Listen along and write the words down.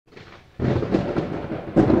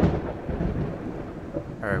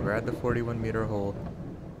Alright, we're at the 41-meter hole.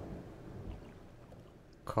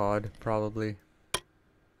 Cod, probably.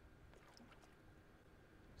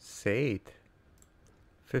 Saith.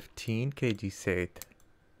 15 kg Saith.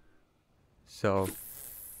 So,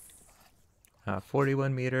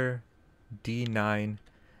 41 meter, D9.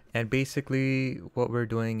 And basically what we're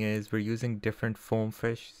doing is we're using different foam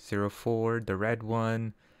fish. 04, the red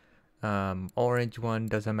one, orange one,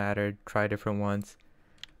 doesn't matter. Try different ones.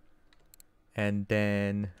 And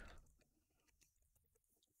then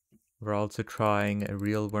we're also trying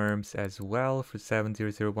real worms as well. For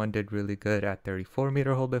 7001 did really good at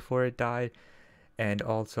 34-meter hole before it died. And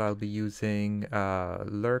also I'll be using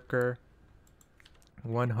lurker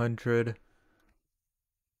 100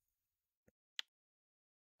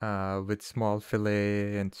 with small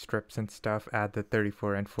fillet and strips and stuff at the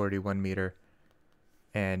 34 and 41 meter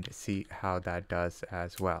and see how that does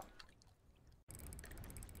as well.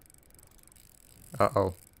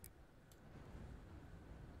 Uh-oh.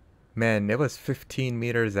 Man, it was 15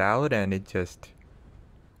 meters out and it just...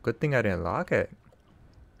 Good thing I didn't lock it.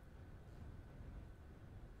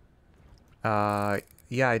 Yeah,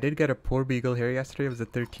 I did get a poor beagle here yesterday. It was a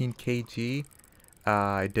 13 kg.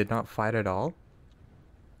 I did not fight at all.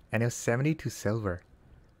 And it was 72 silver.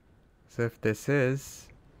 So if this is...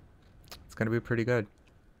 It's gonna be pretty good.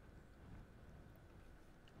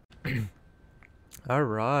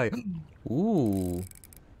 Alright. Ooh.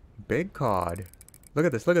 Big cod. Look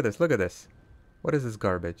at this, look at this, look at this. What is this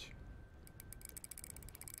garbage?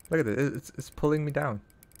 Look at this, it's pulling me down.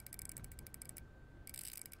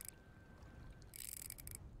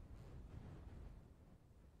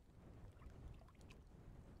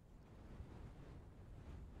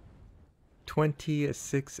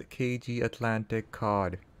 $26 kg Atlantic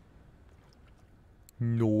cod.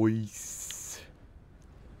 Nice.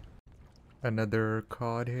 Another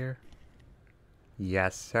cod here.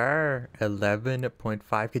 Yes, sir. 11.5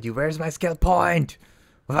 kg. Where's my skill point?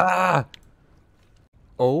 Ah!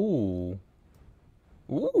 Oh.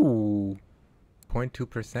 Ooh.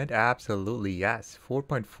 0.2%? Absolutely, yes.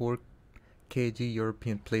 4.4 kg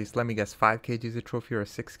European Plaice. Let me guess, 5 kg is a trophy or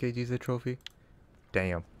 6 kg is a trophy?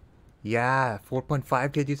 Damn. Yeah, 4.5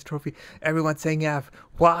 kg is a trophy. Everyone's saying F.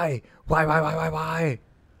 Why? Why?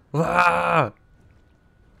 Ah!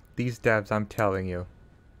 These devs, I'm telling you.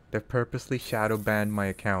 They've purposely shadow banned my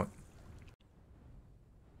account.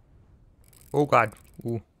 Oh god.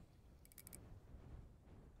 Ooh.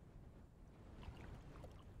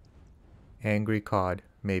 Angry cod.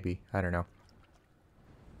 Maybe. I don't know.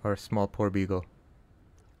 Or a small poor beagle.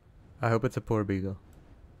 I hope it's a poor beagle.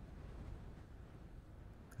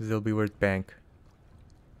 Because it'll be worth bank.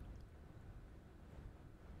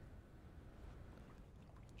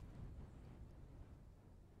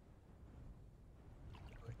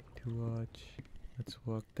 To watch. Let's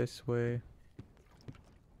walk this way.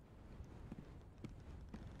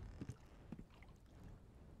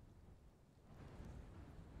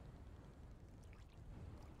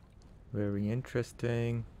 Very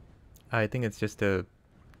interesting. I think it's just a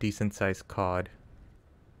decent sized cod.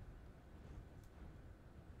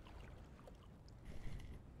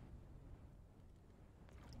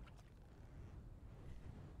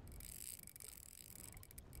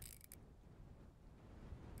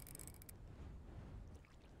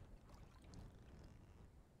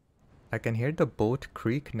 I can hear the boat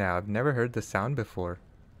creak now. I've never heard the sound before.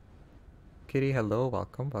 Kitty, hello,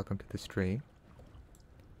 welcome to the stream.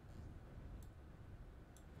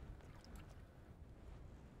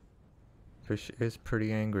 Fish is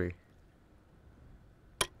pretty angry.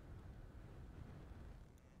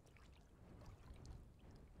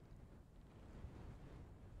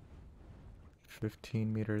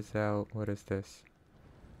 "15 meters out." What is this?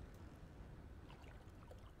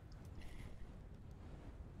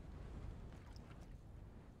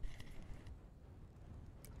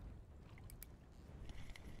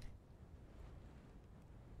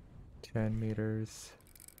 $10.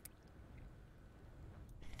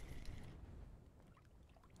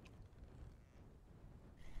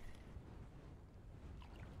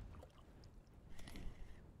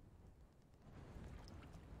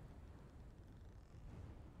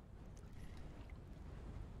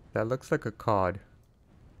 That looks like a cod.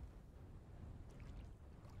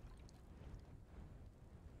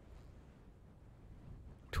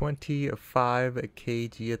 $25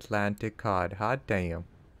 kg Atlantic cod. Hot damn.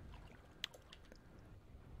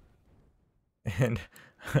 And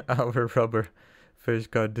our rubber fish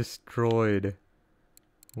got destroyed.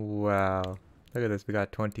 Wow. Look at this. We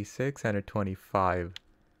got 26 and a 25.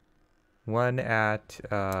 One at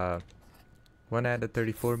the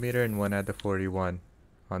 34 meter and one at the 41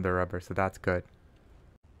 on the rubber. So that's good.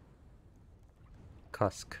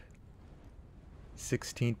 Cusk.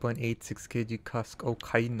 16.86 kg cusk.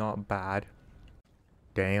 Okay, not bad.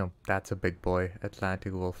 Damn, that's a big boy.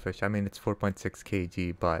 Atlantic wolffish. I mean, it's 4.6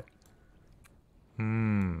 kg, but...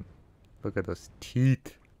 Look at those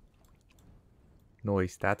teeth.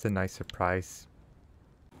 Nice, that's a nice surprise.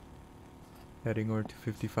 Heading over to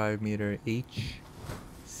 55 meter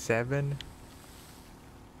H7.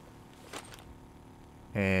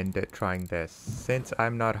 And trying this. Since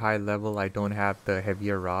I'm not high level, I don't have the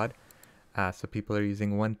heavier rod. So people are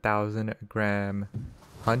using 1,000 gram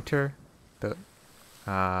Hunter with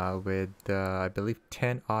I believe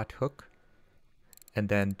 10-aught hook. And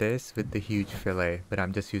then this with the huge fillet, but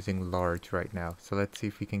I'm just using large right now. So let's see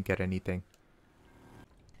if we can get anything.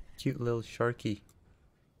 Cute little sharky.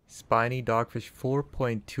 Spiny dogfish,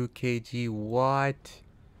 4.2 kg. What?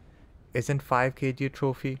 Isn't 5 kg a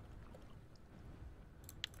trophy?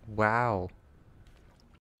 Wow.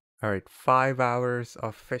 Alright, 5 hours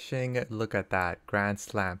of fishing. Look at that. Grand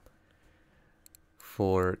slam.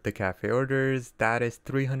 For the cafe orders, that is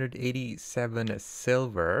 387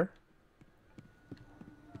 silver.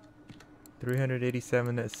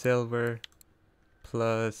 387 silver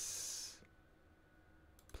plus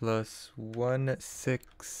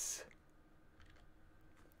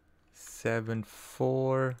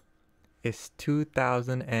 1674 is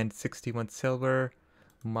 2061 silver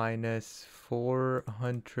minus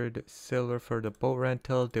 400 silver for the boat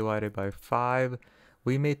rental divided by 5.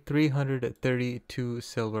 We made 332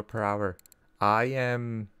 silver per hour. I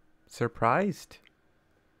am surprised.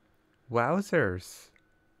 Wowzers.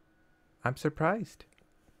 I'm surprised.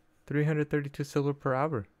 332 silver per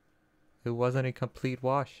hour. It wasn't a complete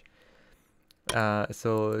wash.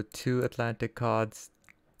 So 2 Atlantic cods,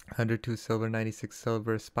 102 silver, 96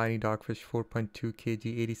 silver. Spiny dogfish, 4.2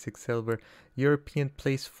 kg, 86 silver. European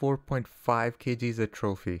Plaice, 4.5 kg is a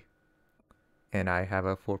trophy. And I have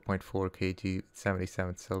a 4.4 kg,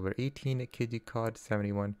 77 silver. 18 kg cod,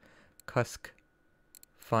 71. Cusk.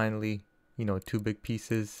 Finally, you know, 2 big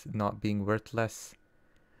pieces not being worthless.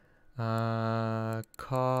 Cod,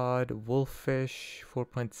 wolffish,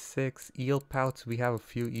 4.6. Eel pouts, we have a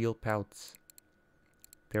few eel pouts.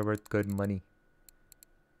 They're worth good money.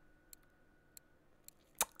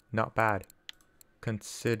 Not bad.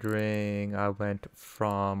 Considering I went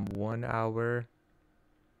from 1 hour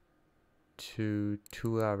to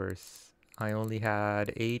 2 hours. I only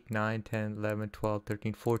had 8, 9, 10, 11, 12,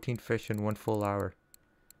 13, 14 fish in 1 full hour.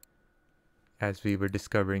 As we were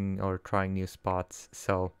discovering or trying new spots.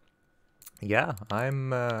 So, yeah, I'm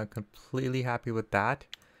completely happy with that.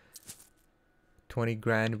 20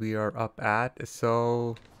 grand we are up at.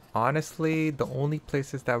 So, honestly, the only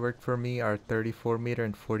places that worked for me are 34 meter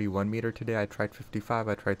and 41 meter today. I tried 55,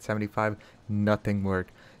 I tried 75, nothing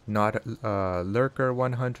worked. Not lurker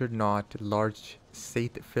 100, not large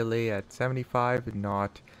saithe fillet at 75,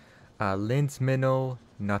 not Lynn's minnow,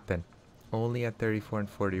 nothing. Only at 34 and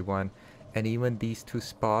 41. And even these 2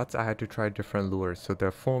 spots, I had to try different lures. So the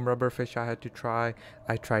foam rubber fish I had to try.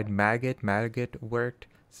 I tried maggot worked.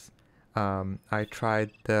 I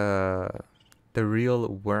tried the real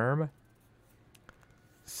worm.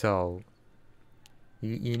 So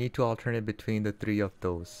you need to alternate between the 3 of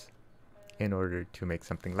those in order to make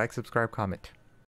something. Like, subscribe, comment.